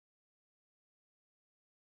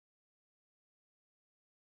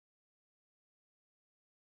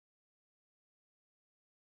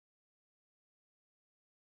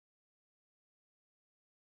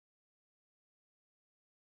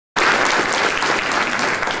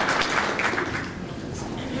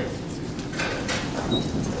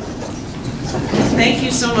Thank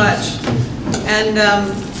you so much. And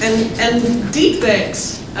deep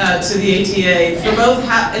thanks to the ATA for both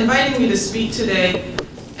inviting me to speak today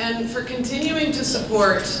and for continuing to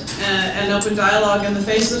support an open dialogue in the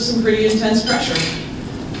face of some pretty intense pressure.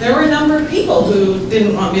 There were a number of people who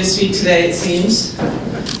didn't want me to speak today, it seems.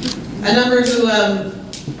 A number who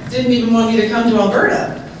didn't even want me to come to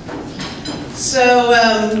Alberta. So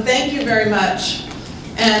thank you very much.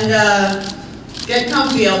 And get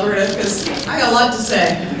comfy, Alberta, because I got a lot to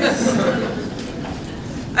say.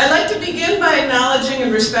 I'd like to begin by acknowledging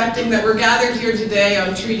and respecting that we're gathered here today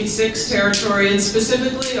on Treaty 6 territory, and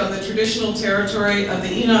specifically on the traditional territory of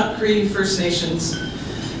the Enoch Cree First Nations.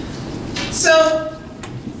 So,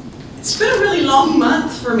 it's been a really long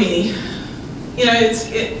month for me. You know,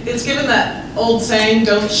 it's given that old saying,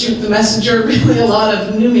 don't shoot the messenger, really a lot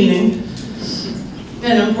of new meaning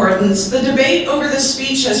and importance. The debate over this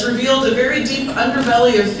speech has revealed a very deep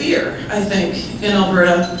underbelly of fear, I think, in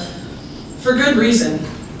Alberta, for good reason.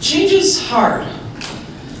 Change is hard.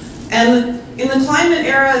 And in the climate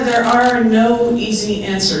era, there are no easy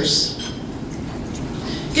answers.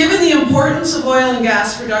 Given the importance of oil and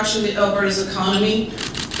gas production to Alberta's economy,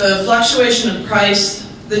 the fluctuation of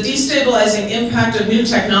price, the destabilizing impact of new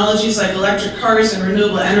technologies like electric cars and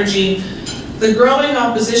renewable energy, the growing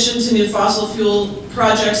opposition to new fossil fuel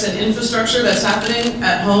projects and infrastructure that's happening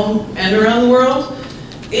at home and around the world,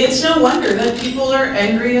 it's no wonder that people are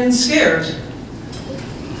angry and scared.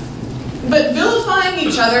 But vilifying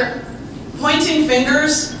each other, pointing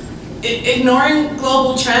fingers, ignoring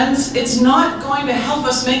global trends, it's not going to help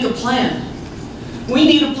us make a plan. We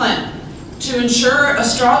need a plan to ensure a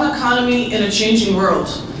strong economy in a changing world,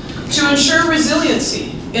 to ensure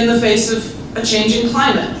resiliency in the face of a changing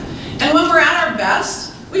climate. And when we're at our best,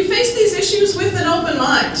 we face these issues with an open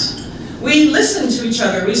mind. We listen to each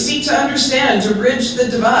other, we seek to understand, to bridge the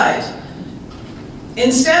divide.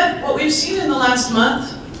 Instead, what we've seen in the last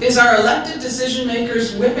month is our elected decision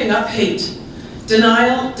makers whipping up hate,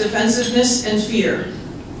 denial, defensiveness, and fear.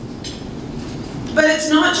 But it's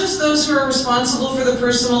not just those who are responsible for the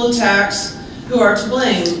personal attacks who are to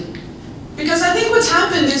blame. Because I think what's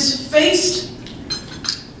happened is, faced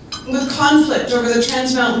with conflict over the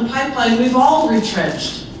Trans Mountain Pipeline, we've all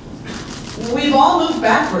retrenched. We've all moved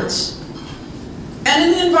backwards. And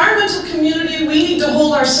in the environmental community, we need to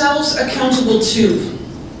hold ourselves accountable too.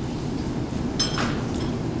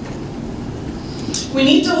 We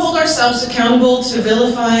need to hold ourselves accountable to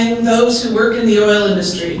vilifying those who work in the oil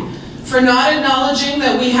industry, for not acknowledging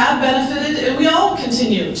that we have benefited and we all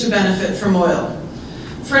continue to benefit from oil,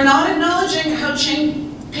 for not acknowledging how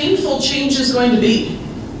painful change is going to be,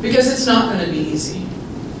 because it's not going to be easy.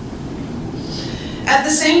 At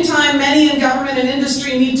the same time, many in government and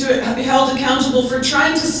industry need to be held accountable for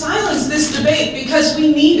trying to silence this debate, because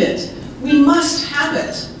we need it. We must have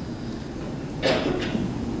it.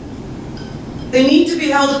 They need to be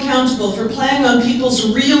held accountable for playing on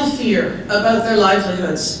people's real fear about their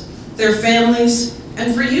livelihoods, their families,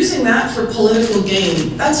 and for using that for political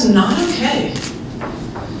gain. That's not okay.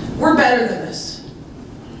 We're better than this.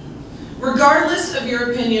 Regardless of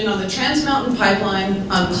your opinion on the Trans Mountain Pipeline,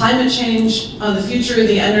 on climate change, on the future of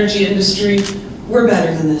the energy industry, we're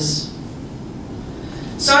better than this.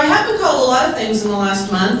 So I have been called a lot of things in the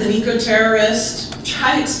last month: an eco-terrorist.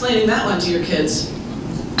 Try explaining that one to your kids.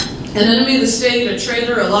 An enemy of the state, a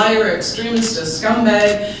traitor, a liar, an extremist, a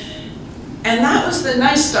scumbag. And that was the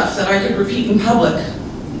nice stuff that I could repeat in public.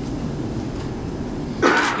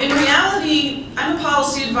 In reality, I'm a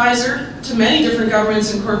policy advisor to many different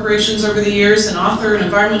governments and corporations over the years, an author, an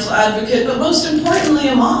environmental advocate, but most importantly,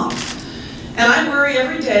 a mom. And I worry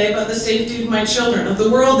every day about the safety of my children, of the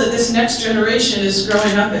world that this next generation is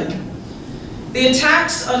growing up in. The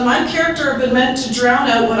attacks on my character have been meant to drown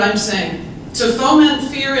out what I'm saying, to foment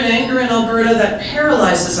fear and anger in Alberta that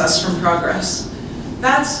paralyzes us from progress.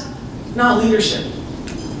 That's not leadership.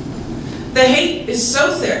 The hate is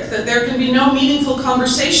so thick that there can be no meaningful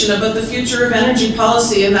conversation about the future of energy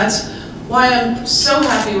policy, and that's why I'm so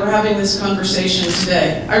happy we're having this conversation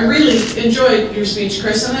today. I really enjoyed your speech,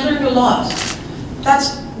 Chris, and I learned a lot.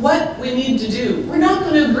 That's what we need to do. We're not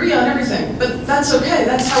going to agree on everything, but that's okay.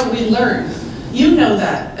 That's how we learn. You know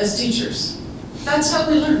that as teachers. That's how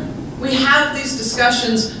we learn. We have these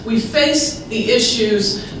discussions, we face the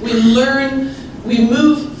issues, we learn, we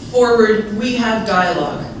move forward, we have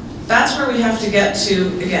dialogue. That's where we have to get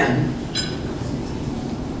to again.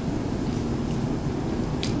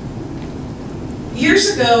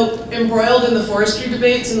 Years ago, embroiled in the forestry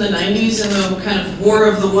debates in the 90s and the kind of war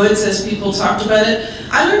of the woods as people talked about it,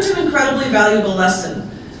 I learned an incredibly valuable lesson.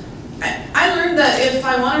 I learned that if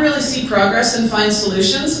I want to really see progress and find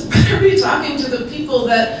solutions, I better be talking to the people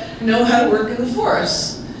that know how to work in the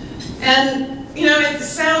forests. And, you know, it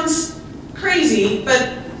sounds crazy,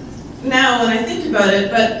 but now when I think about it,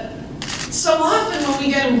 but so often when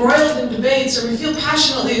we get embroiled in debates or we feel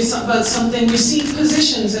passionately about something, we see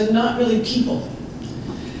positions and not really people.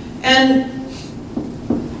 And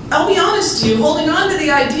I'll be honest to you, holding on to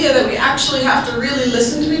the idea that we actually have to really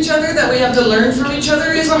listen to each other, that we have to learn from each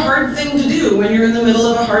other, is a hard thing to do when you're in the middle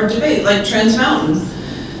of a hard debate, like Trans Mountain.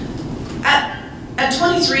 At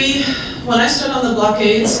 23, when I stood on the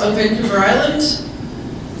blockades on Vancouver Island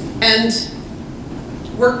and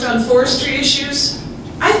worked on forestry issues,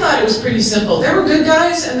 I thought it was pretty simple. There were good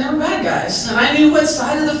guys and there were bad guys, and I knew what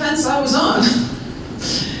side of the fence I was on.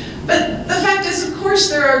 But the fact is, of course,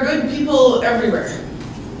 there are good people everywhere.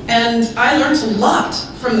 And I learned a lot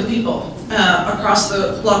from the people across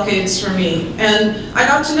the blockades for me, and I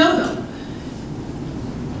got to know them.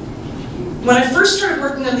 When I first started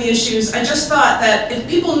working on the issues, I just thought that if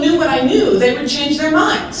people knew what I knew, they would change their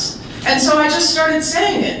minds. And so I just started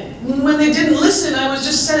saying it. When they didn't listen, I would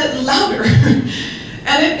just said it louder.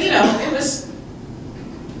 And it, you know, it was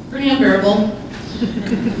pretty unbearable.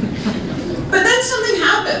 But then something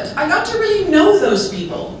happened. I got to really know those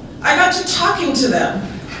people. I got to talking to them.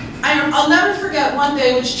 I'll never forget one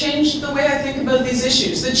day which changed the way I think about these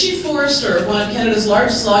issues. The chief forester of one of Canada's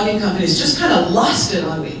largest logging companies just kind of lost it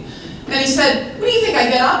on me. And he said, what do you think, I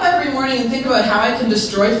get up every morning and think about how I can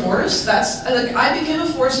destroy forests? Like, I became a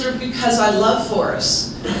forester because I love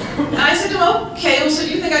forests. And I said to him, okay, well, so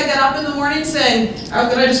do you think I get up in the morning saying, how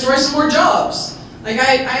can I destroy some more jobs? Like,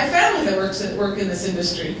 I have family that work in this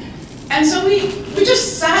industry. And so we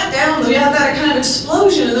just sat down, we had that kind of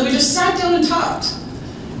explosion, and then we just sat down and talked.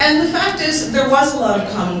 And the fact is, there was a lot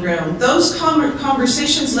of common ground. Those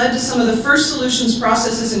conversations led to some of the first solutions,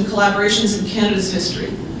 processes, and collaborations in Canada's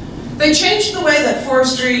history. They changed the way that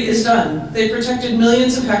forestry is done. They protected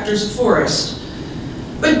millions of hectares of forest.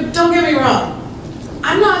 But don't get me wrong.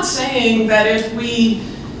 I'm not saying that if we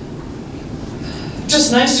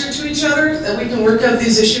just nicer to each other, that we can work out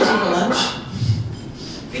these issues over lunch.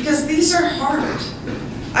 Because these are hard.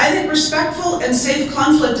 I think respectful and safe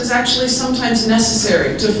conflict is actually sometimes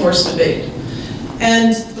necessary to force debate.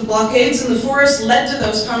 And the blockades in the forest led to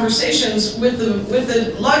those conversations. With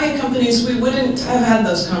the logging companies, we wouldn't have had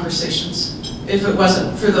those conversations if it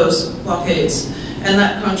wasn't for those blockades and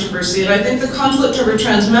that controversy. And I think the conflict over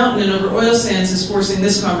Trans Mountain and over oil sands is forcing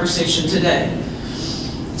this conversation today.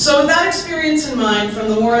 So with that experience in mind from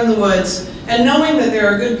the war in the woods, and knowing that there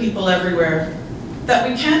are good people everywhere, that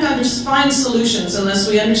we can't find solutions unless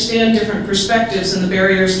we understand different perspectives and the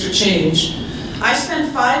barriers to change, I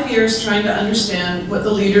spent 5 years trying to understand what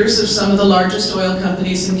the leaders of some of the largest oil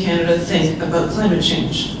companies in Canada think about climate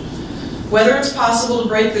change. Whether it's possible to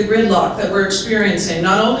break the gridlock that we're experiencing,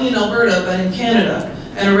 not only in Alberta, but in Canada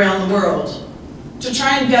and around the world, to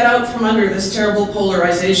try and get out from under this terrible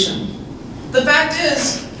polarization. The fact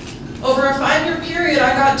is, over a 5-year period,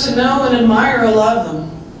 I got to know and admire a lot of them.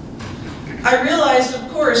 I realized, of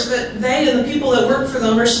course, that they and the people that work for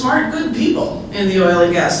them are smart, good people in the oil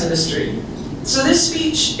and gas industry. So this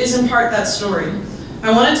speech is in part that story.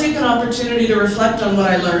 I want to take an opportunity to reflect on what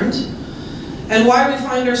I learned and why we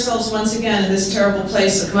find ourselves once again in this terrible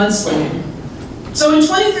place of mudslinging. So in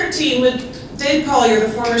 2013, with Dave Collier, the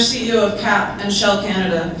former CEO of CAP and Shell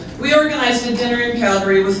Canada, we organized a dinner in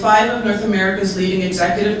Calgary with 5 of North America's leading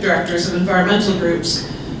executive directors of environmental groups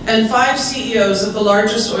and 5 CEOs of the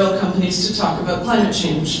largest oil companies to talk about climate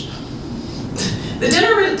change. The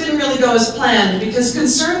dinner didn't really go as planned because,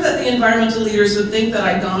 concerned that the environmental leaders would think that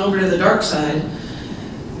I'd gone over to the dark side,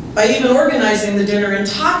 by even organizing the dinner and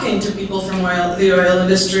talking to people from the oil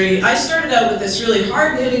industry, I started out with this really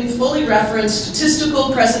hard-hitting, fully referenced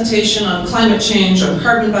statistical presentation on climate change, on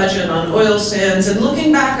carbon budget, on oil sands, and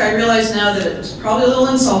looking back, I realize now that it was probably a little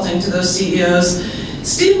insulting to those CEOs.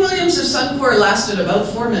 Steve Williams of Suncor lasted about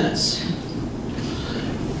 4 minutes.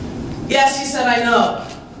 Yes, he said, I know.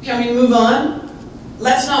 Can we move on?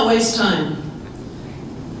 Let's not waste time.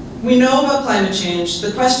 We know about climate change.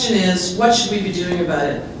 The question is, what should we be doing about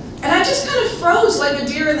it? And I just kind of froze like a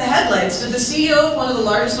deer in the headlights. Did the CEO of one of the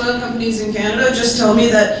largest oil companies in Canada just tell me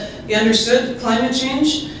that he understood climate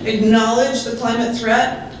change, acknowledged the climate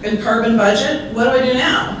threat and carbon budget? What do I do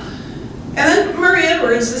now? And then Murray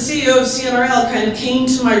Edwards, the CEO of CNRL, kind of came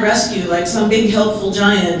to my rescue like some big helpful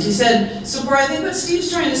giant. He said, Tzeporah, I think what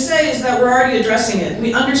Steve's trying to say is that we're already addressing it.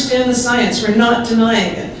 We understand the science, we're not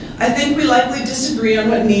denying it. I think we likely disagree on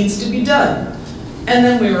what needs to be done. And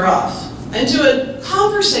then we were off. Into a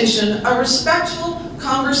conversation, a respectful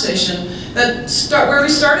conversation where we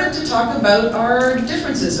started to talk about our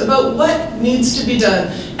differences, about what needs to be done.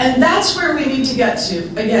 And that's where we need to get to,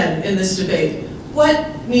 again, in this debate.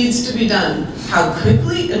 What needs to be done? How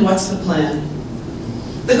quickly, and what's the plan?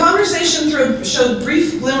 The conversation showed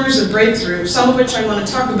brief glimmers of breakthrough, some of which I want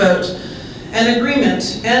to talk about, and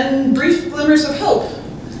agreement, and brief glimmers of hope.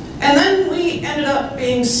 And then we ended up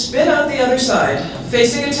being spit out the other side,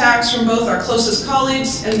 facing attacks from both our closest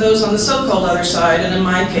colleagues and those on the so-called other side, and in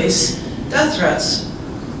my case, death threats.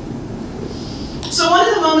 So one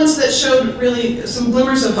of the moments that showed really some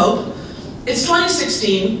glimmers of hope, it's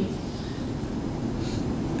 2016.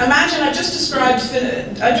 Imagine I just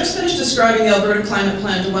finished describing the Alberta Climate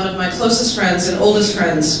Plan to one of my closest friends and oldest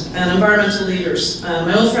friends and environmental leaders,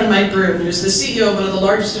 my old friend Mike Broom, who's the CEO of one of the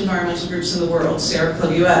largest environmental groups in the world, Sierra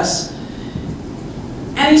Club US.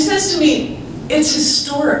 And he says to me, it's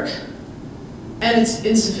historic and it's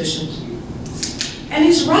insufficient. And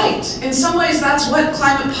he's right. In some ways, that's what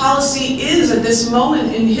climate policy is at this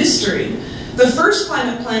moment in history. The first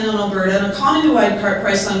climate plan on Alberta, an economy-wide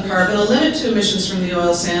price on carbon, a limit to emissions from the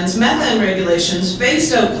oil sands, methane regulations,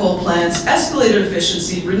 phased out coal plants, escalated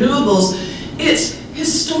efficiency, renewables. It's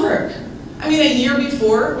historic. I mean, a year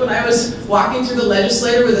before, when I was walking through the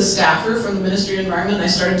legislature with a staffer from the Ministry of Environment, and I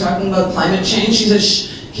started talking about climate change, she said,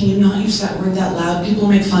 "Shh, can you not use that word that loud? People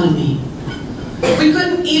make fun of me." We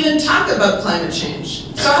couldn't even talk about climate change.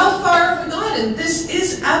 So how far have we gotten? This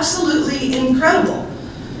is absolutely incredible.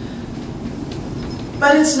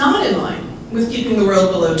 But it's not in line with keeping the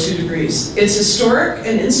world below 2 degrees. It's historic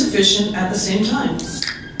and insufficient at the same time.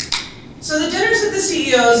 So the dinners of the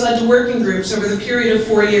CEOs led to working groups over the period of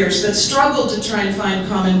 4 years that struggled to try and find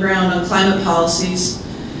common ground on climate policies.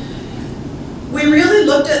 We really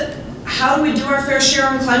looked at how do we do our fair share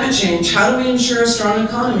on climate change? How do we ensure a strong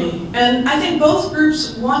economy? And I think both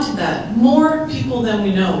groups wanted that. More people than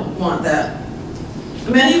we know want that.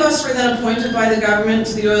 Many of us were then appointed by the government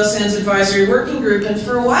to the Oil Sands Advisory Working Group, and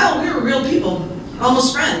for a while we were real people,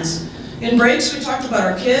 almost friends. In breaks we talked about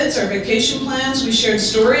our kids, our vacation plans, we shared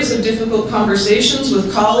stories of difficult conversations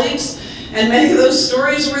with colleagues, and many of those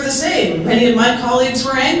stories were the same. Many of my colleagues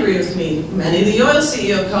were angry with me. Many of the oil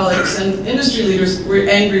CEO colleagues and industry leaders were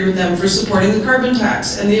angry with them for supporting the carbon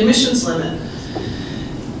tax and the emissions limit.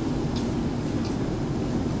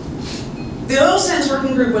 The Oil Sands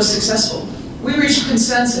Working Group was successful. We reached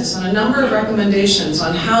consensus on a number of recommendations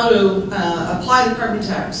on how to apply the carbon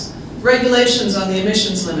tax, regulations on the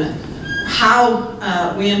emissions limit,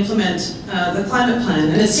 how we implement the climate plan,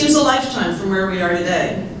 and it seems a lifetime from where we are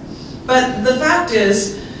today. But the fact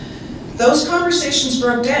is, those conversations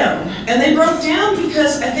broke down, and they broke down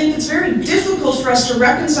because I think it's very difficult for us to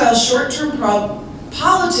reconcile short-term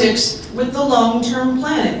politics with the long-term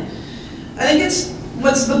planning. I think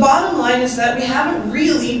what's the bottom line is that we haven't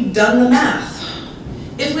really done the math.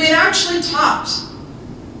 If we had actually talked,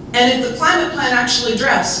 and if the climate plan actually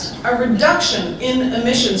addressed a reduction in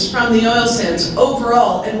emissions from the oil sands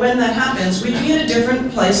overall, and when that happens, we'd be in a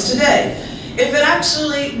different place today. If it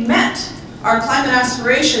actually met our climate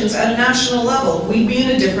aspirations at a national level, we'd be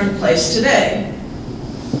in a different place today.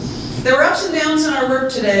 There were ups and downs in our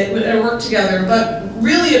work together, but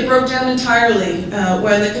really it broke down entirely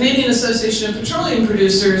when the Canadian Association of Petroleum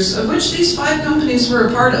Producers, of which these 5 companies were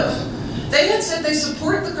a part of, they had said they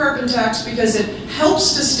support the carbon tax because it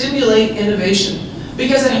helps to stimulate innovation,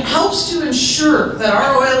 because it helps to ensure that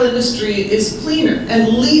our oil industry is cleaner and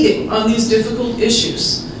leading on these difficult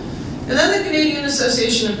issues. And then the Canadian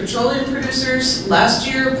Association of Petroleum Producers last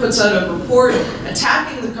year puts out a report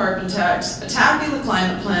attacking the carbon tax, attacking the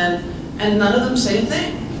climate plan, and none of them say a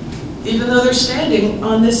thing, even though they're standing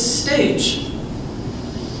on this stage.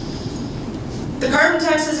 The carbon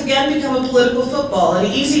tax has again become a political football, an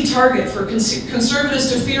easy target for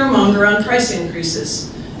conservatives to fearmonger on price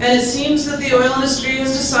increases. And it seems that the oil industry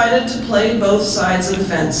has decided to play both sides of the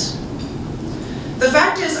fence. The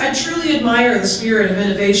fact is, I truly admire the spirit of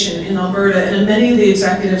innovation in Alberta and in many of the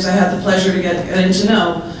executives I had the pleasure of getting to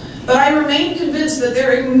know. But I remain convinced that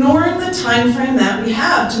they're ignoring the time frame that we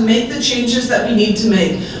have to make the changes that we need to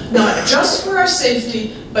make, not just for our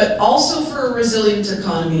safety, but also for a resilient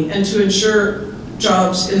economy and to ensure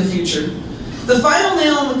jobs in the future. The final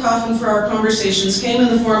nail in the coffin for our conversations came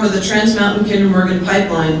in the form of the Trans Mountain Kinder Morgan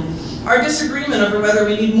pipeline. Our disagreement over whether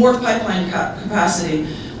we need more pipeline capacity,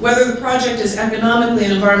 whether the project is economically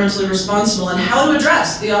and environmentally responsible, and how to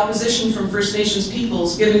address the opposition from First Nations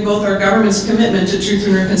peoples, given both our government's commitment to truth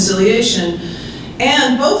and reconciliation,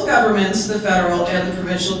 and both governments, the federal and the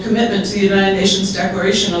provincial, commitment to the United Nations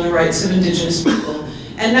Declaration on the Rights of Indigenous People.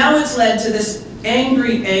 And now it's led to this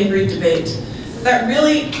angry, angry debate that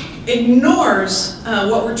really ignores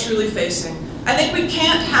what we're truly facing. I think we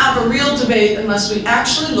can't have a real debate unless we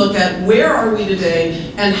actually look at where are we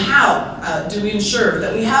today and how do we ensure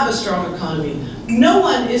that we have a strong economy. No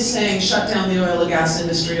one is saying shut down the oil and gas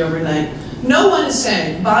industry overnight. No one is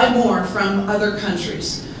saying buy more from other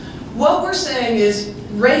countries. What we're saying is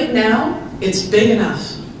right now it's big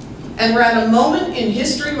enough. And we're at a moment in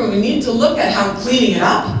history where we need to look at how cleaning it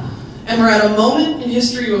up. And we're at a moment in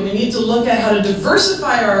history when we need to look at how to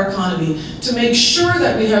diversify our economy to make sure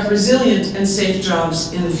that we have resilient and safe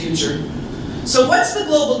jobs in the future. So what's the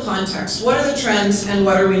global context? What are the trends and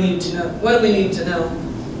what do we need to know? What do we need to know?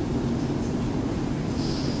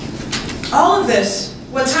 All of this,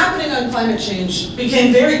 what's happening on climate change,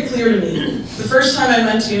 became very clear to me the first time I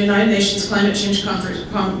went to the United Nations Climate Change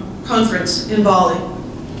Conference in Bali.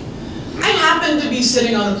 I happened to be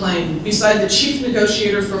sitting on the plane beside the chief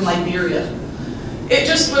negotiator from Liberia. It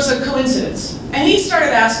just was a coincidence. And he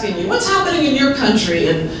started asking me, what's happening in your country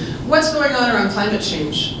and what's going on around climate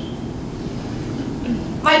change?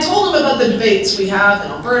 I told him about the debates we have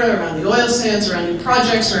in Alberta around the oil sands, around new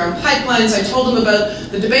projects, around pipelines. I told him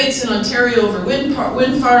about the debates in Ontario over wind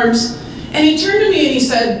farms. And he turned to me and he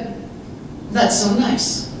said, that's so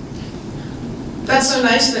nice. That's so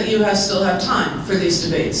nice that you still have time for these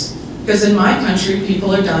debates. Because in my country,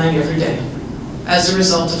 people are dying every day as a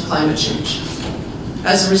result of climate change,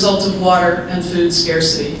 as a result of water and food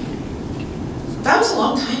scarcity. That was a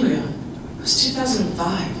long time ago. It was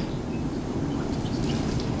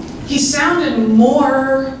 2005. He sounded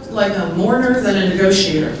more like a mourner than a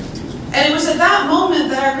negotiator. And it was at that moment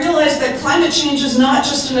that I realized that climate change is not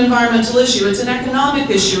just an environmental issue, it's an economic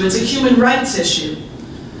issue, it's a human rights issue.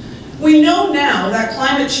 We know now that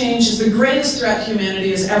climate change is the greatest threat humanity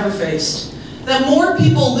has ever faced, that more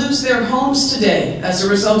people lose their homes today as a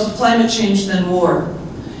result of climate change than war.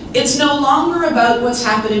 It's no longer about what's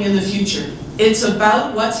happening in the future. It's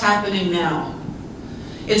about what's happening now.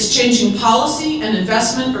 It's changing policy and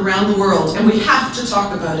investment around the world, and we have to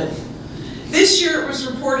talk about it. This year it was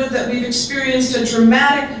reported that we've experienced a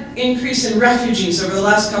dramatic increase in refugees over the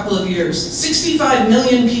last couple of years, 65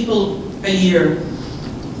 million people a year.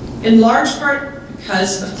 In large part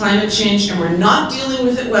because of climate change, and we're not dealing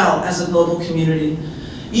with it well as a global community.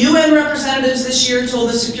 UN representatives this year told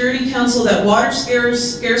the Security Council that water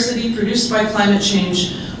scarcity produced by climate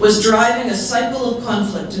change was driving a cycle of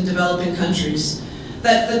conflict in developing countries.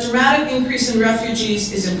 That the dramatic increase in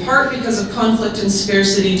refugees is in part because of conflict and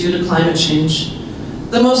scarcity due to climate change.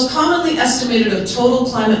 The most commonly estimated of total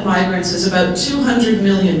climate migrants is about 200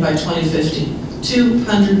 million by 2050.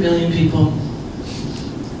 200 million people.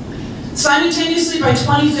 Simultaneously, by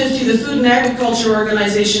 2050, the Food and Agriculture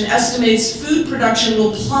Organization estimates food production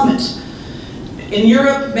will plummet. In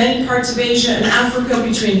Europe, many parts of Asia, and Africa,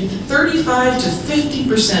 between 35 to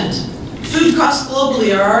 50%. Food costs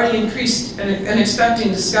globally are already increased and expecting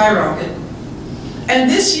to skyrocket. And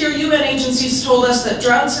this year, UN agencies told us that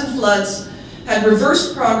droughts and floods had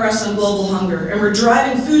reversed progress on global hunger and were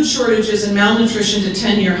driving food shortages and malnutrition to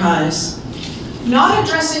 10-year highs. Not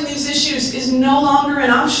addressing these issues is no longer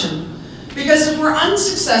an option. Because if we're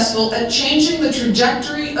unsuccessful at changing the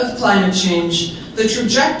trajectory of climate change, the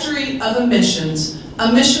trajectory of emissions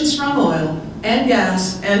from oil and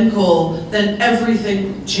gas and coal, then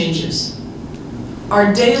everything changes.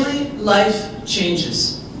 Our daily life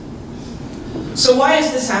changes. So why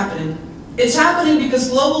is this happening? It's happening because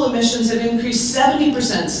global emissions have increased 70%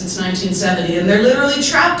 since 1970, and they're literally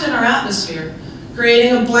trapped in our atmosphere,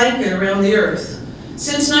 creating a blanket around the Earth.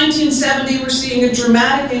 Since 1970, we're seeing a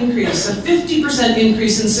dramatic increase, a 50%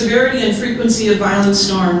 increase in severity and frequency of violent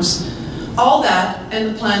storms. All that, and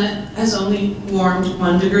the planet has only warmed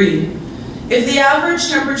 1 degree. If the average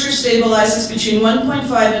temperature stabilizes between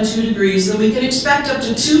 1.5 and 2 degrees, then we can expect up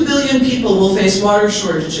to 2 billion people will face water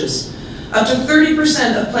shortages. Up to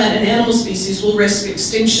 30% of plant and animal species will risk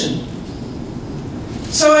extinction.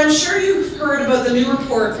 So I'm sure you've heard about the new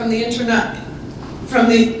report from the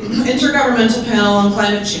Intergovernmental Panel on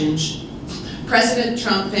Climate Change. President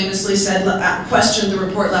Trump famously questioned the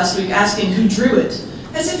report last week, asking who drew it,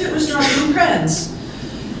 as if it was drawn from friends.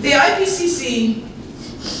 The IPCC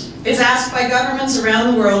is asked by governments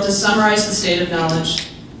around the world to summarize the state of knowledge.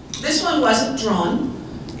 This one wasn't drawn.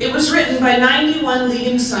 It was written by 91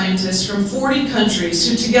 leading scientists from 40 countries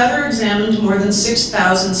who together examined more than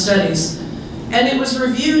 6,000 studies. And it was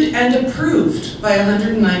reviewed and approved by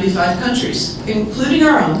 195 countries, including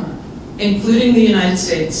our own, including the United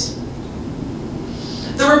States.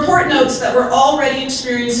 The report notes that we're already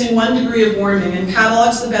experiencing 1 degree of warming and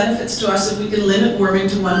catalogs the benefits to us if we can limit warming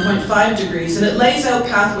to 1.5 degrees, and it lays out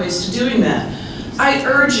pathways to doing that. I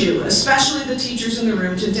urge you, especially the teachers in the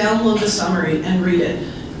room, to download the summary and read it.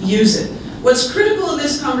 Use it. What's critical in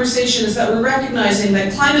this conversation is that we're recognizing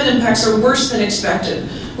that climate impacts are worse than expected.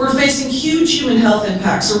 We're facing huge human health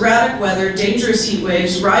impacts, erratic weather, dangerous heat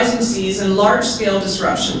waves, rising seas, and large-scale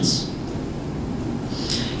disruptions.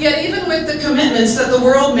 Yet even with the commitments that the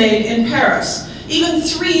world made in Paris, even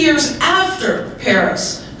 3 years after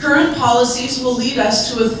Paris, current policies will lead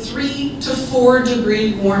us to a 3 to 4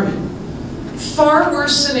 degree warming. Far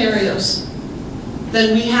worse scenarios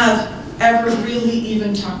than we have ever really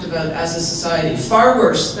even talked about as a society. Far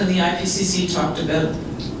worse than the IPCC talked about.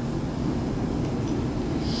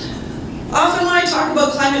 Often when I talk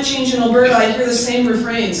about climate change in Alberta, I hear the same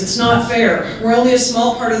refrains. It's not fair. We're only a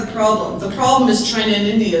small part of the problem. The problem is China and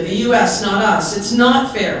India, the US, not us. It's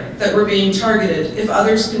not fair that we're being targeted. If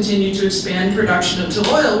others continue to expand production of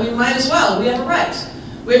oil, we might as well. We have a right.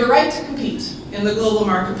 We have a right to compete in the global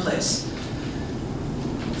marketplace.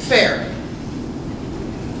 Fair.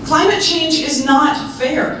 Climate change is not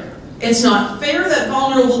fair. It's not fair that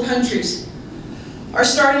vulnerable countries are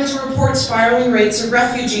starting to report spiraling rates of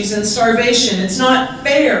refugees and starvation. It's not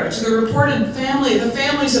fair to the reported the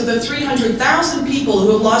families of the 300,000 people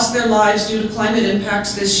who have lost their lives due to climate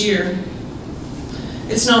impacts this year.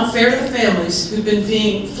 It's not fair to the families who've been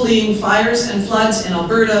fleeing fires and floods in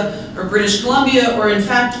Alberta or British Columbia or in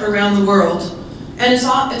fact around the world. And it's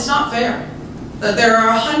not fair that there are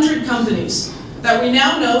 100 companies that we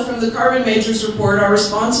now know from the Carbon Matrix report are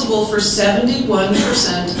responsible for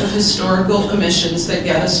 71% of historical emissions that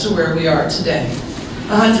get us to where we are today.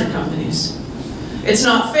 100 companies. It's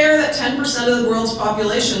not fair that 10% of the world's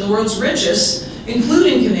population, the world's richest,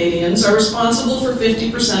 including Canadians, are responsible for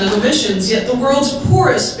 50% of emissions, yet the world's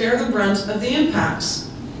poorest bear the brunt of the impacts.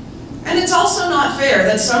 And it's also not fair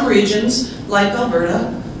that some regions, like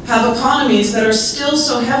Alberta, have economies that are still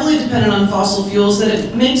so heavily dependent on fossil fuels that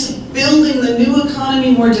it makes building the new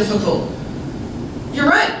economy more difficult. You're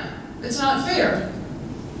right, it's not fair.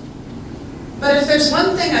 But if there's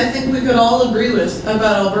one thing I think we could all agree with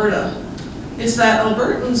about Alberta, it's that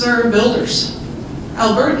Albertans are builders.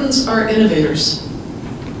 Albertans are innovators.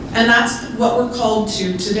 And that's what we're called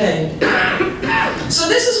to today. So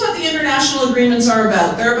this is what the international agreements are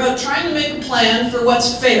about. They're about trying to make a plan for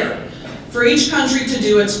what's fair, for each country to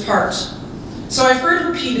do its part. So I've heard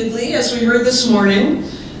repeatedly, as we heard this morning,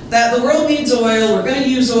 that the world needs oil, we're going to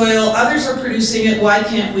use oil, others are producing it, why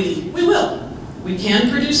can't we? We will. We can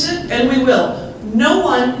produce it, and we will. No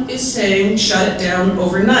one is saying shut it down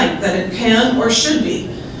overnight, that it can or should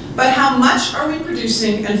be. But how much are we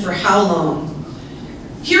producing and for how long?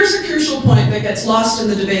 Here's a crucial point that gets lost in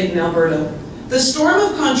the debate in Alberta. The storm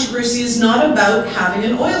of controversy is not about having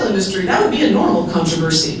an oil industry. That would be a normal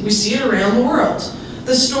controversy. We see it around the world.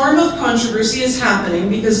 The storm of controversy is happening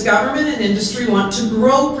because government and industry want to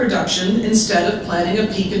grow production instead of planning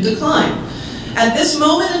a peak and decline. At this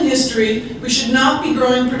moment in history, we should not be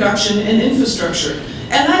growing production and infrastructure.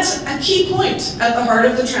 And that's a key point at the heart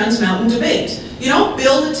of the Trans Mountain debate. You don't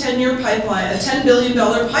build a 10-year pipeline, a $10 billion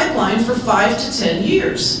pipeline for 5 to 10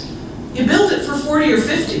 years. You build it for 40 or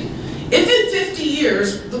 50. If in 50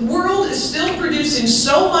 years, the world is still producing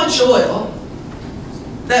so much oil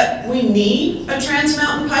that we need a Trans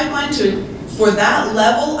Mountain pipeline for that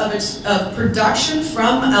level of production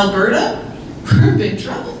from Alberta, we're in big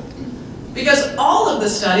trouble. Because all of the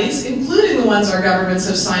studies, including the ones our governments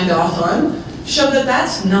have signed off on, show that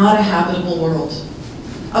that's not a habitable world.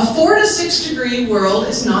 A 4 to 6 degree world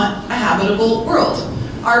is not a habitable world.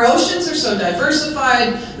 Our oceans are so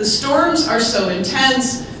diversified, the storms are so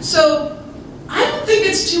intense, so I don't think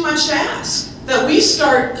it's too much to ask that we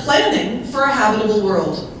start planning for a habitable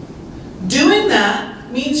world. Doing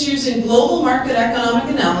that means using global market economic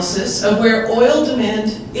analysis of where oil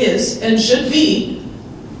demand is and should be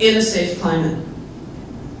in a safe climate.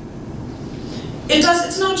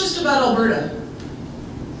 It's not just about Alberta.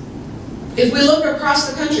 If we look across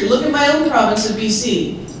the country, look at my own province of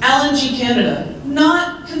BC, LNG Canada,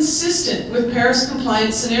 not consistent with Paris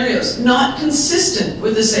compliance scenarios, not consistent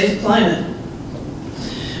with a safe climate.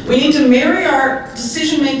 We need to marry our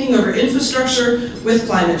decision-making over infrastructure with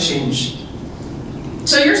climate change.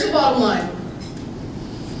 So here's the bottom line.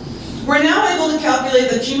 We're now able to calculate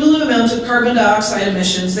the cumulative amount of carbon dioxide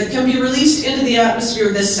emissions that can be released into the atmosphere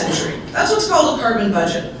this century. That's what's called a carbon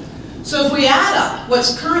budget. So if we add up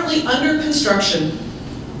what's currently under construction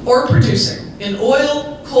or producing in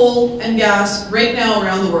oil, coal, and gas right now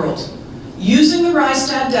around the world, using the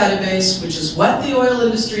Rystad database, which is what the oil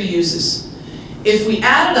industry uses, if we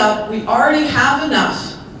add it up, we already have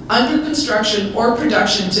enough under construction or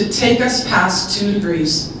production to take us past 2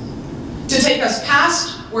 degrees. To take us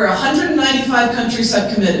past where 195 countries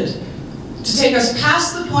have committed to take us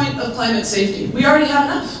past the point of climate safety. We already have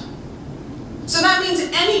enough. So that means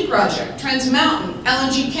any project, Trans Mountain,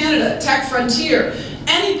 LNG Canada, Tech Frontier,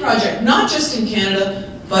 any project, not just in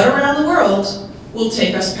Canada, but around the world, will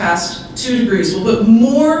take us past 2 degrees. We'll put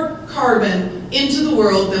more carbon into the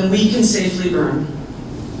world than we can safely burn.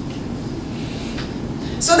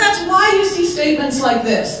 So that's why you see statements like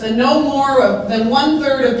this, that no more than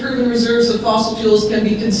 1/3 of proven reserves of fossil fuels can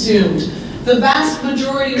be consumed. The vast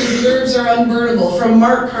majority of reserves are unburnable, from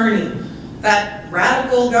Mark Carney, that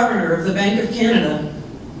radical governor of the Bank of Canada.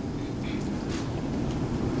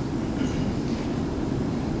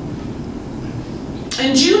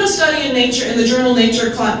 In June, a study in the journal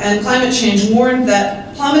Nature and Climate Change warned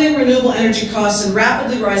that plummeting renewable energy costs and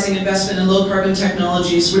rapidly rising investment in low-carbon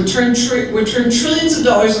technologies would turn trillions of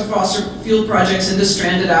dollars of fossil fuel projects into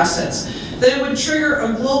stranded assets, that it would trigger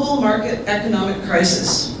a global market economic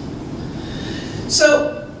crisis.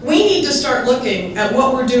 So we need to start looking at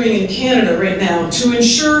what we're doing in Canada right now to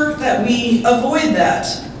ensure that we avoid that.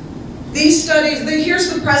 These studies, here's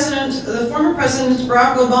the former President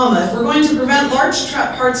Barack Obama. If we're going to prevent large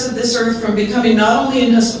parts of this earth from becoming not only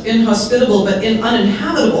inhospitable but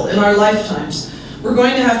uninhabitable in our lifetimes, we're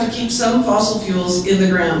going to have to keep some fossil fuels in the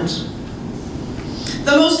ground.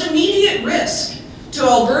 The most immediate risk to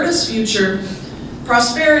Alberta's future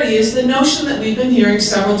prosperity is the notion that we've been hearing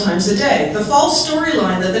several times a day. The false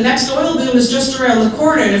storyline that the next oil boom is just around the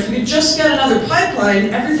corner, and if we could just get another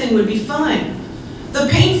pipeline, everything would be fine. The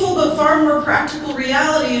painful but far more practical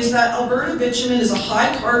reality is that Alberta bitumen is a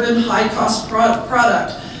high-carbon, high-cost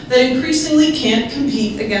product that increasingly can't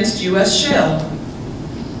compete against US shale.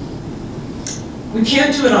 We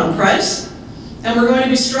can't do it on price, and we're going to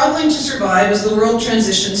be struggling to survive as the world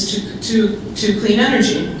transitions to clean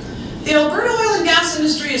energy. The Alberta oil and gas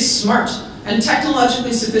industry is smart and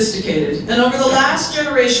technologically sophisticated, and over the last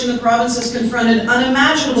generation, the province has confronted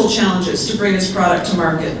unimaginable challenges to bring its product to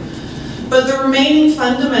market. But the remaining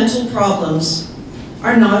fundamental problems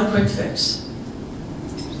are not a quick fix.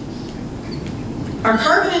 Our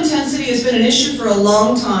carbon intensity has been an issue for a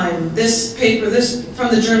long time. This paper,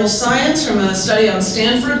 from the journal Science, from a study on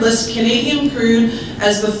Stanford, lists Canadian crude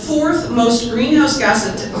as the 4th most greenhouse gas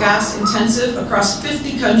intensive across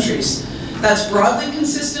 50 countries. That's broadly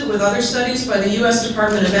consistent with other studies by the US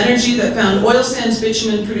Department of Energy that found oil sands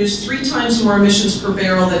bitumen produced 3 times more emissions per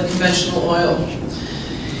barrel than conventional oil.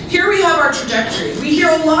 Here we have our trajectory. We hear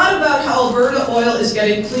a lot about how Alberta oil is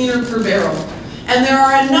getting cleaner per barrel. And there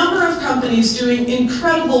are a number of companies doing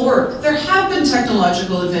incredible work. There have been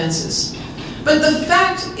technological advances. But the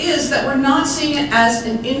fact is that we're not seeing it as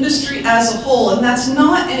an industry as a whole. And that's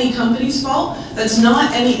not any company's fault. That's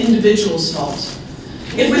not any individual's fault.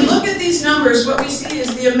 If we look at these numbers, what we see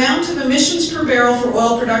is the amount of emissions per barrel for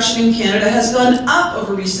oil production in Canada has gone up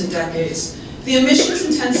over recent decades. The emissions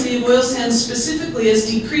intensity of oil sands specifically has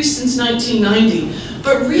decreased since 1990,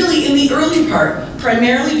 but really in the early part,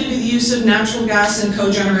 primarily due to the use of natural gas and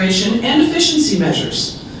cogeneration and efficiency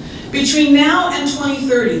measures. Between now and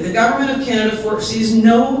 2030, the Government of Canada foresees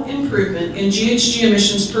no improvement in GHG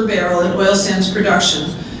emissions per barrel in oil sands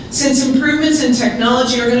production, since improvements in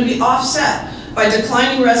technology are going to be offset by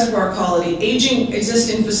declining reservoir quality, aging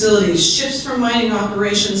existing facilities, shifts from mining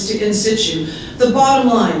operations to in situ. The bottom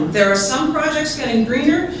line, there are some projects getting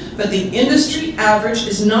greener, but the industry average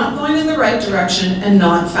is not going in the right direction and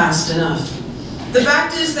not fast enough. The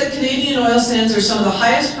fact is that Canadian oil sands are some of the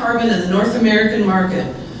highest carbon in the North American market,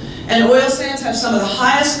 and oil sands have some of the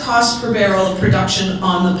highest cost per barrel of production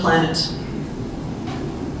on the planet.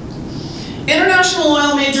 International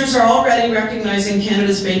oil majors are already recognizing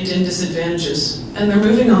Canada's baked-in disadvantages, and they're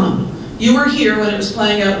moving on. You were here when it was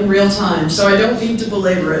playing out in real time, so I don't need to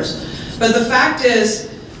belabor it. But the fact is,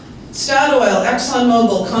 Statoil,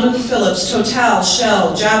 ExxonMobil, ConocoPhillips, Total,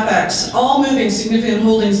 Shell, JAPEX, all moving significant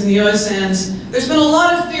holdings in the oil sands. There's been a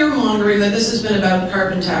lot of fear-mongering that this has been about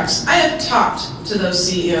carbon tax. I have talked to those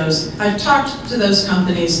CEOs. I've talked to those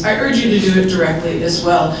companies. I urge you to do it directly as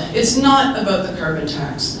well. It's not about the carbon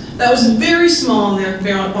tax. That was very small in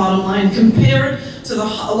their bottom line compared to the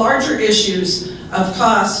larger issues of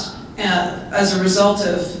cost as a result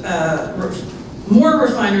of more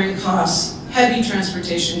refinery costs, heavy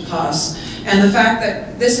transportation costs, and the fact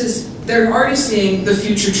that they're already seeing the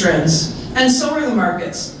future trends. And so are the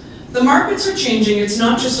markets. The markets are changing. It's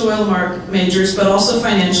not just oil majors, but also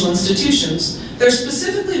financial institutions. They're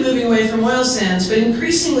specifically moving away from oil sands, but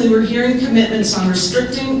increasingly we're hearing commitments on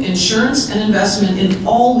restricting insurance and investment in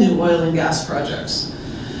all new oil and gas projects.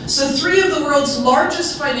 So 3 of the world's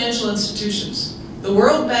largest financial institutions, the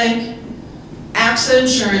World Bank, AXA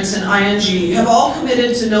Insurance, and ING have all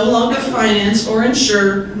committed to no longer finance or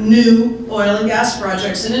insure new oil and gas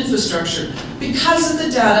projects and infrastructure because of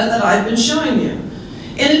the data that I've been showing you.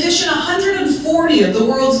 In addition, 140 of the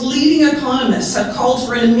world's leading economists have called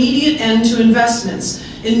for an immediate end to investments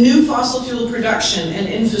in new fossil fuel production and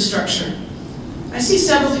infrastructure. I see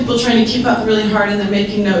several people trying to keep up really hard and they're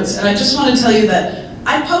making notes, and I just want to tell you that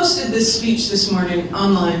I posted this speech this morning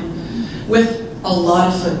online with a lot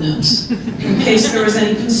of footnotes in case there was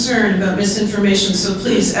any concern about misinformation, so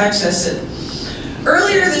please access it.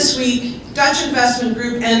 Earlier this week, Dutch investment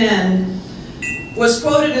group NN was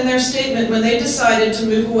quoted in their statement when they decided to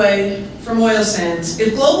move away from oil sands.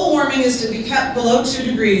 If global warming is to be kept below 2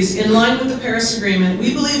 degrees, in line with the Paris Agreement,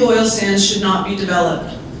 we believe oil sands should not be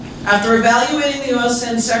developed. After evaluating the oil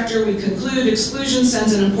sands sector, we conclude exclusion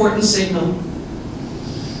sends an important signal.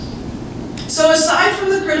 So aside from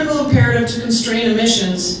the critical imperative to constrain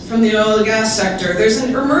emissions from the oil and gas sector, there's an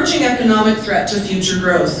emerging economic threat to future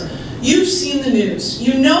growth. You've seen the news.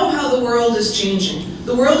 You know how the world is changing.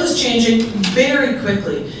 The world is changing very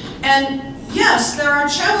quickly. And yes, there are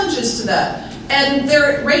challenges to that. And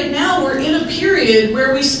right now we're in a period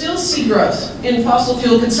where we still see growth in fossil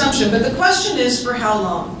fuel consumption, but the question is for how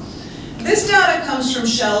long? This data comes from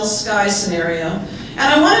Shell's Sky scenario, and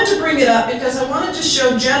I wanted to bring it up because I wanted to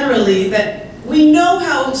show generally that we know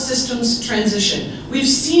how systems transition. We've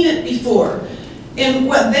seen it before. In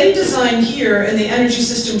what they designed here in the energy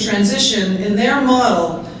system transition, in their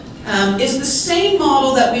model, is the same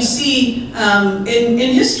model that we see in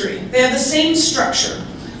history. They have the same structure.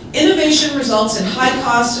 Innovation results in high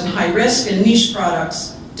cost and high risk and niche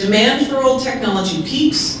products. Demand for old technology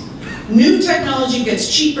peaks. New technology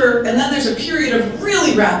gets cheaper, and then there's a period of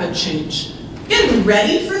really rapid change. Getting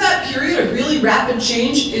ready for that period of really rapid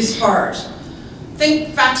change is hard.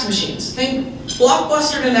 Think fax machines, think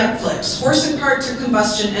Blockbuster to Netflix, horse and cart to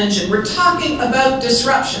combustion engine. We're talking about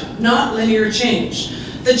disruption, not linear change.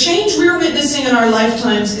 The change we're witnessing in our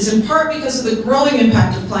lifetimes is in part because of the growing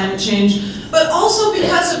impact of climate change, but also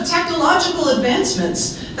because of technological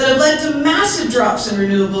advancements that have led to massive drops in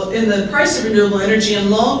the price of renewable energy and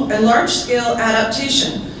large-scale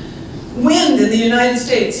adaptation. Wind in the United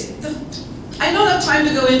States. I don't have time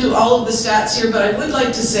to go into all of the stats here, but I would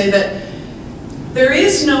like to say that there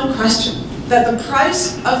is no question that the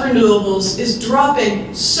price of renewables is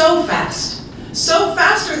dropping so fast, so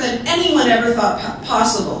faster than anyone ever thought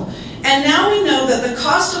possible. And now we know that the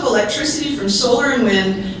cost of electricity from solar and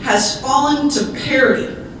wind has fallen to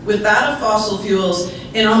parity with that of fossil fuels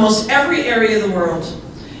in almost every area of the world.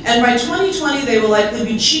 And by 2020, they will likely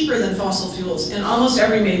be cheaper than fossil fuels in almost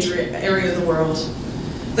every major area of the world.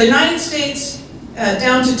 The United States,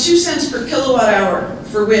 down to 2 cents per kilowatt hour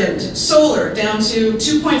for wind. Solar, down to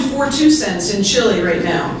 2.42 cents in Chile right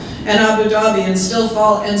now, and Abu Dhabi, and still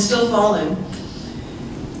falling.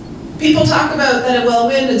 People talk about that, well,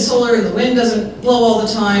 wind and solar, and the wind doesn't blow all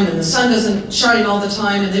the time, and the sun doesn't shine all the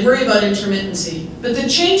time, and they worry about intermittency. But the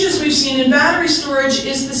changes we've seen in battery storage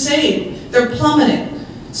is the same. They're plummeting.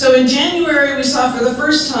 So in January, we saw for the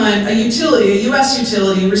first time a utility, a US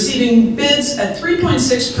utility, receiving bids at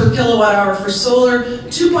 3.6 per kilowatt hour for solar,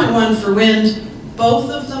 2.1 for wind, both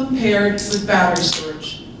of them paired with battery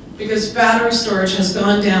storage, because battery storage has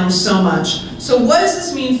gone down so much. So what does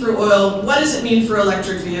this mean for oil? What does it mean for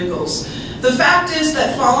electric vehicles? The fact is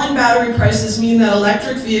that falling battery prices mean that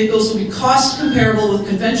electric vehicles will be cost comparable with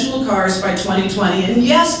conventional cars by 2020. And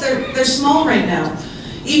yes, they're small right now.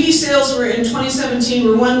 EV sales were in 2017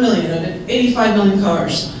 were 1 million out of 85 million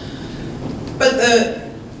cars. But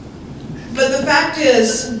the fact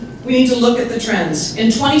is, we need to look at the trends.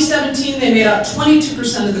 In 2017, they made up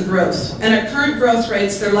 22% of the growth. And at current growth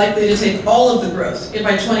rates, they're likely to take all of the growth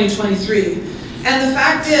by 2023. And the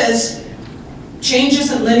fact is, change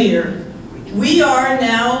isn't linear. We are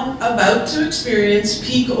now about to experience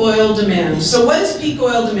peak oil demand. So what is peak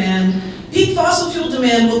oil demand? Peak fossil fuel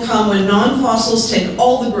demand will come when non-fossils take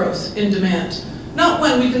all the growth in demand. Not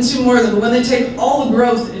when we consume more of them, but when they take all the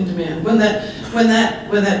growth in demand, when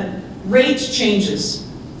that rate changes.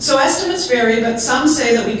 So estimates vary, but some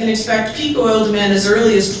say that we can expect peak oil demand as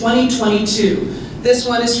early as 2022. This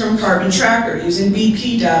one is from Carbon Tracker, using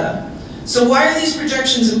BP data. So why are these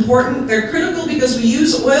projections important? They're critical because we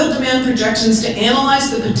use oil demand projections to analyze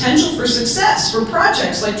the potential for success for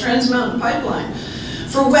projects like Trans Mountain Pipeline,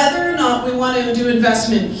 for whether or not we want to do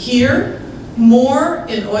investment here, more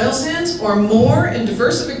in oil sands, or more in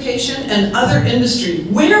diversification and other industry.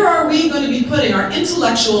 Where are we going to be putting our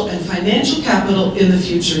intellectual and financial capital in the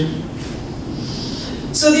future?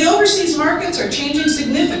 So the overseas markets are changing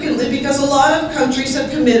significantly because a lot of countries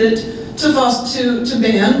have committed to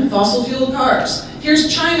ban fossil fuel cars.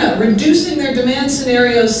 Here's China reducing their demand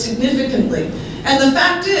scenarios significantly. And the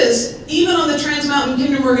fact is, even on the Trans Mountain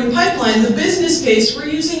Kinder Morgan pipeline, the business case, we're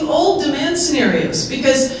using old demand scenarios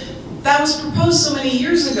because that was proposed so many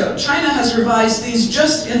years ago. China has revised these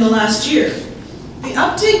just in the last year. The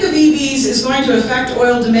uptake of EVs is going to affect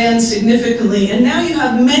oil demand significantly, and now you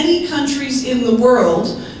have many countries in the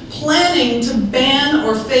world planning to ban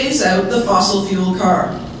or phase out the fossil fuel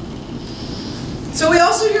car. So we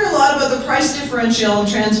also hear a lot about the price differential in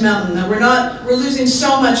Trans Mountain, that we're losing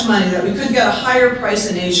so much money that we could get a higher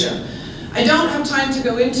price in Asia. I don't have time to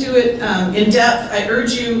go into it in depth. I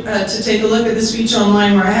urge you to take a look at the speech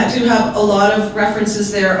online where I had to have a lot of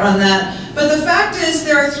references there on that. But the fact is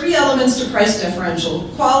there are three elements to price differential: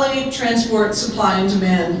 quality, transport, supply, and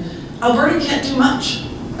demand. Alberta can't do much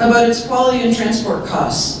about its quality and transport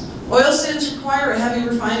costs. Oil sands require a heavy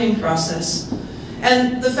refining process.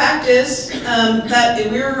 And the fact is that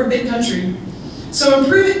we're a big country. So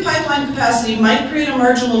improving pipeline capacity might create a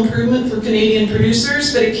marginal improvement for Canadian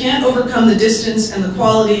producers, but it can't overcome the distance and the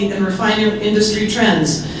quality and refining industry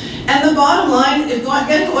trends. And the bottom line, if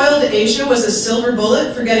getting oil to Asia was a silver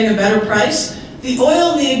bullet for getting a better price, the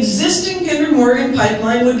oil in the existing Kinder Morgan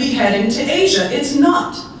pipeline would be heading to Asia. It's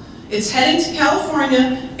not. It's heading to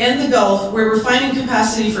California and the Gulf, where refining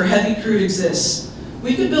capacity for heavy crude exists.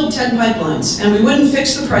 We could build 10 pipelines, and we wouldn't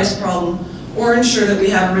fix the price problem or ensure that we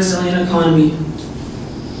have a resilient economy.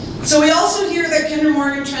 So we also hear that Kinder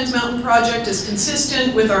Morgan Trans Mountain project is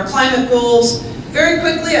consistent with our climate goals. Very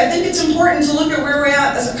quickly, I think it's important to look at where we're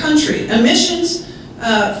at as a country. Emissions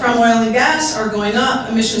from oil and gas are going up,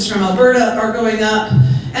 emissions from Alberta are going up,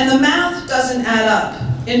 and the math doesn't add up.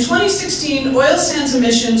 In 2016, oil sands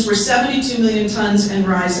emissions were 72 million tons and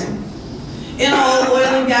rising. In all, oil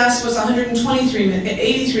and gas was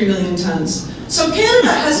 83 million tons. So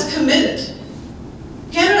Canada has committed.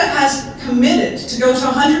 Canada has committed to go to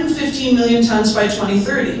 115 million tons by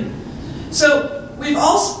 2030. So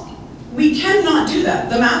we cannot do that.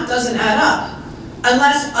 The math doesn't add up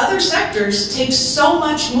unless other sectors take so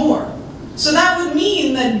much more. So that would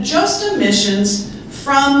mean that just emissions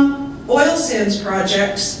from oil sands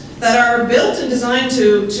projects that are built and designed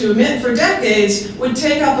to emit for decades would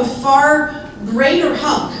take up a far greater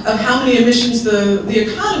hunk of how many emissions the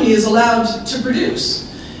economy is allowed to produce.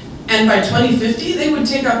 And by 2050, they would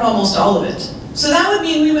take up almost all of it. So that would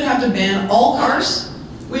mean we would have to ban all cars,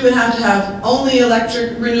 we would have to have only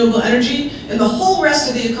electric renewable energy, and the whole rest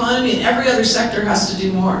of the economy and every other sector has to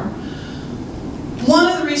do more. One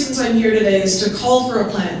of the reasons I'm here today is to call for a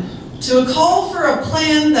plan. To call for a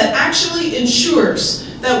plan that actually ensures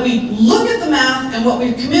that we look at the math and what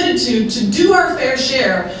we've committed to do our fair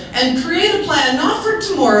share, and create a plan not for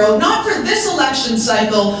tomorrow, not for this election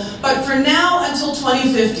cycle, but for now until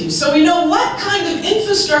 2050. So we know what kind of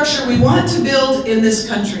infrastructure we want to build in this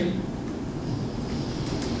country.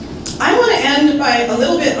 I want to end by a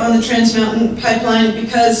little bit on the Trans Mountain pipeline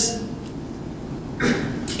because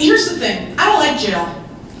here's the thing, I don't like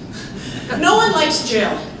jail. No one likes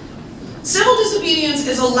jail. Civil disobedience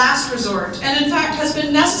is a last resort, and in fact has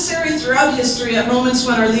been necessary throughout history at moments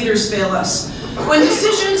when our leaders fail us. When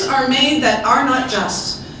decisions are made that are not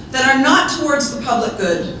just, that are not towards the public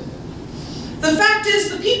good. The fact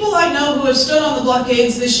is, the people I know who have stood on the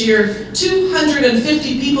blockades this year,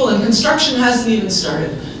 250 people, and construction hasn't even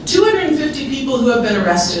started. 250 people who have been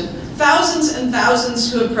arrested, thousands and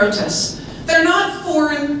thousands who have protests. They're not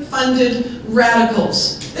foreign-funded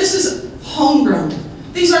radicals. This is homegrown.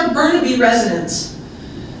 These are Burnaby residents.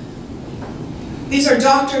 These are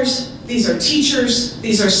doctors, these are teachers,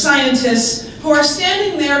 these are scientists who are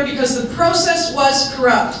standing there because the process was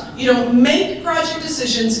corrupt. You don't make project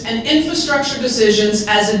decisions and infrastructure decisions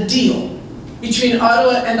as a deal between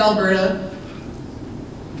Ottawa and Alberta,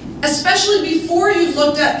 especially before you've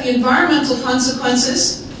looked at the environmental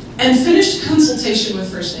consequences and finished consultation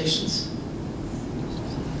with First Nations.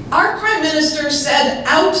 Our Prime Minister said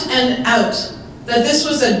out and out that this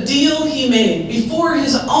was a deal he made before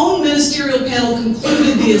his own ministerial panel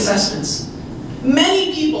concluded the assessments.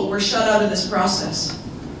 Many people were shut out of this process.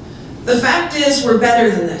 The fact is, we're better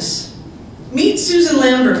than this. Meet Susan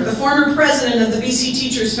Lambert, the former president of the BC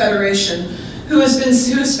Teachers Federation, who has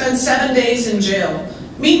spent 7 days in jail.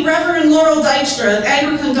 Meet Reverend Laurel Dykstra,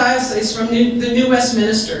 Anglican Diocese from the New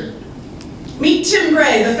Westminster. Meet Tim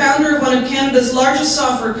Bray, the founder of one of Canada's largest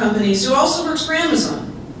software companies, who also works for Amazon.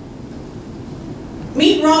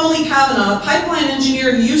 Meet Romilly Kavanagh, a pipeline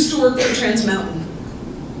engineer who used to work for Trans Mountain.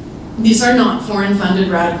 These are not foreign-funded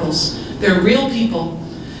radicals. They're real people.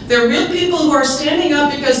 They're real people who are standing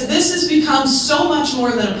up because this has become so much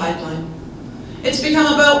more than a pipeline. It's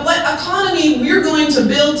become about what economy we're going to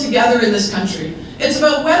build together in this country. It's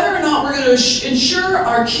about whether or not we're going to ensure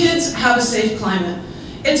our kids have a safe climate.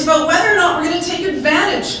 It's about whether or not we're going to take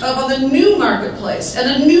advantage of the new marketplace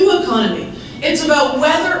and a new economy. It's about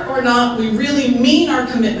whether or not we really mean our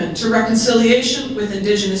commitment to reconciliation with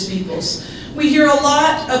Indigenous peoples. We hear a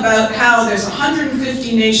lot about how there's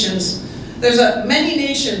 150 nations. There's many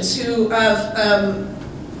nations who have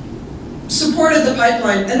supported the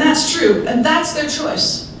pipeline, and that's true, and that's their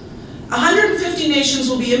choice. 150 nations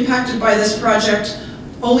will be impacted by this project,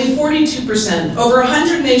 only 42%. Over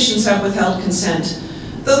 100 nations have withheld consent.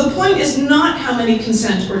 Though the point is not how many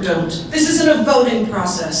consent or don't. This isn't a voting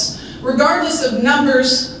process. Regardless of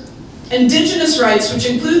numbers, Indigenous rights, which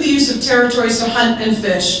include the use of territories to hunt and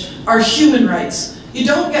fish, are human rights. You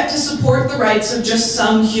don't get to support the rights of just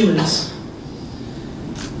some humans.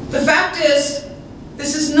 The fact is,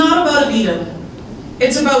 this is not about a veto.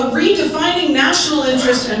 It's about redefining national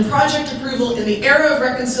interest and project approval in the era of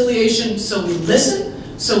reconciliation, so we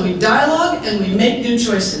listen, so we dialogue, and we make new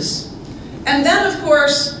choices. And then, of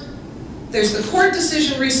course, there's the court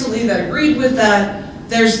decision recently that agreed with that.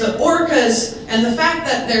 There's the orcas and the fact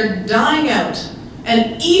that they're dying out.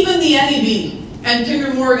 And even the NEB and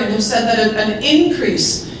Kinder Morgan have said that an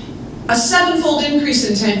increase, a 7-fold increase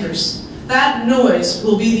in tankers, that noise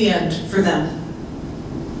will be the end for them.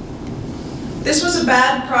 This was a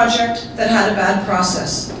bad project that had a bad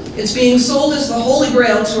process. It's being sold as the holy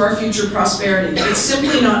grail to our future prosperity. It's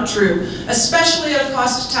simply not true, especially at a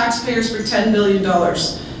cost to taxpayers for $10 billion.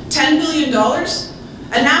 $10 billion?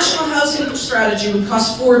 A national housing strategy would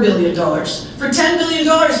cost $4 billion. For $10 billion,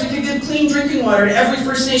 we could give clean drinking water to every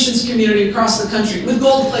First Nations community across the country with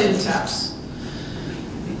gold-plated taps.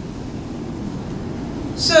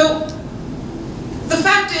 So, the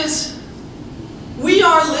fact is, we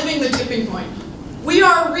are living the tipping point. We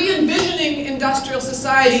are re-envisioning industrial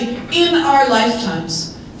society in our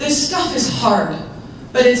lifetimes. This stuff is hard,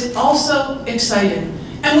 but it's also exciting.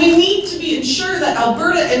 And we need to be ensured that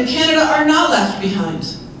Alberta and Canada are not left behind.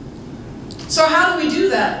 So how do we do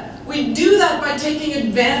that? We do that by taking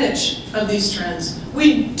advantage of these trends.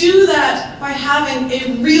 We do that by having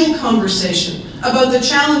a real conversation about the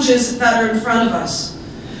challenges that are in front of us.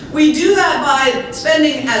 We do that by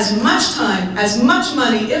spending as much time, as much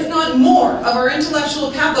money, if not more, of our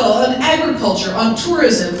intellectual capital on agriculture, on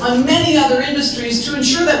tourism, on many other industries to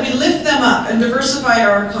ensure that we lift them up and diversify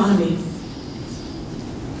our economy.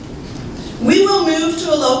 We will move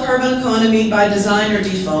to a low-carbon economy by design or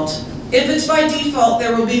default. If it's by default,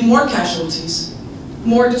 there will be more casualties,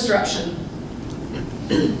 more disruption.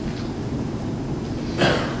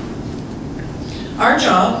 Our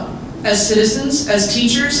job, as citizens, as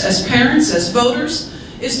teachers, as parents, as voters,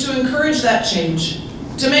 is to encourage that change,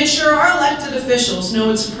 to make sure our elected officials know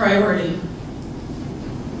it's a priority.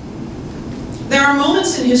 There are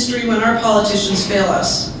moments in history when our politicians fail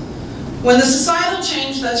us, when the societal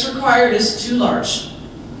change that's required is too large,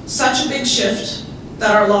 such a big shift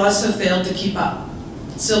that our laws have failed to keep up.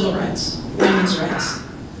 Civil rights, women's rights.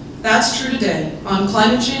 That's true today on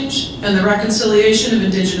climate change and the reconciliation of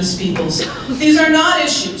Indigenous peoples. These are not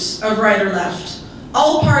issues of right or left.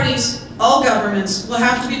 All parties, all governments will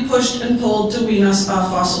have to be pushed and pulled to wean us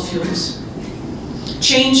off fossil fuels.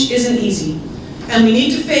 Change isn't easy, and we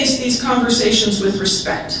need to face these conversations with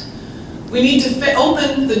respect. We need to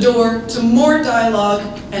open the door to more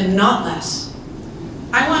dialogue and not less.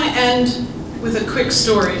 I want to end with a quick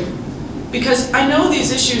story, because I know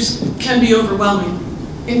these issues can be overwhelming,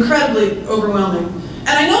 incredibly overwhelming. And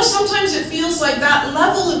I know sometimes it feels like that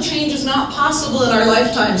level of change is not possible in our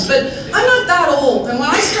lifetimes, but I'm not that old, and when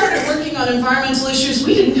I started working on environmental issues,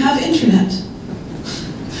 we didn't have internet.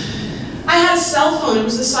 I had a cell phone, it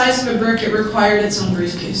was the size of a brick, it required its own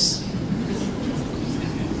briefcase.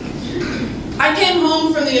 I came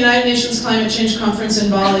home from the United Nations Climate Change Conference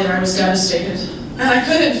in Bali and I was devastated. And I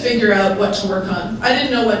couldn't figure out what to work on. I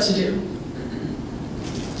didn't know what to do.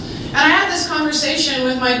 And I had this conversation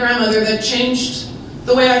with my grandmother that changed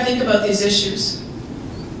the way I think about these issues.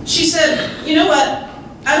 She said, you know what,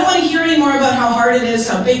 I don't want to hear anymore about how hard it is,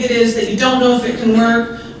 how big it is, that you don't know if it can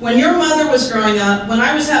work. When your mother was growing up, when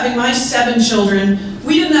I was having my 7 children,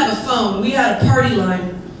 we didn't have a phone, we had a party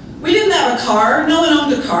line. We didn't have a car, no one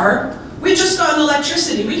owned a car. We'd just gotten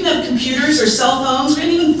electricity. We didn't have computers or cell phones. We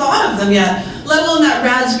hadn't even thought of them yet, let alone that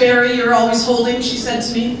Raspberry you're always holding, she said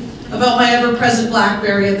to me, about my ever-present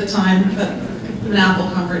BlackBerry at the time, but an Apple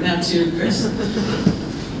comfort now too, Chris.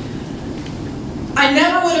 I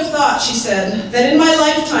never would would have thought," she said, "that in my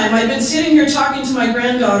lifetime I'd been sitting here talking to my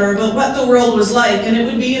granddaughter about what the world was like, and it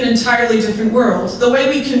would be an entirely different world. The way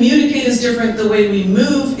we communicate is different, the way we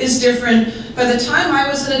move is different. By the time I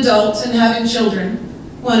was an adult and having children,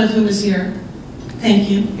 one of whom is here." Thank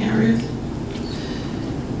you, Aunt Ruth.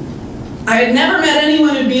 "I had never met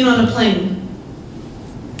anyone who'd been on a plane.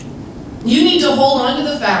 You need to hold on to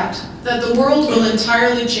the fact that the world will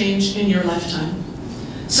entirely change in your lifetime.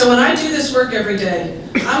 So when I do this work every day,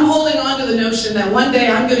 I'm holding on to the notion that one day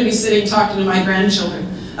I'm going to be sitting talking to my grandchildren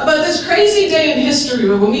about this crazy day in history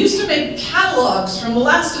when we used to make catalogs from the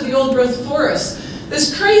last of the old-growth forests.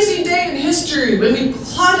 This crazy day in history when we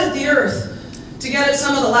clawed at the earth to get at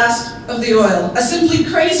some of the last of the oil. A simply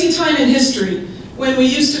crazy time in history when we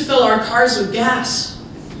used to fill our cars with gas.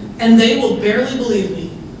 And they will barely believe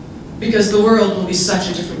me, because the world will be such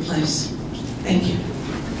a different place." Thank you.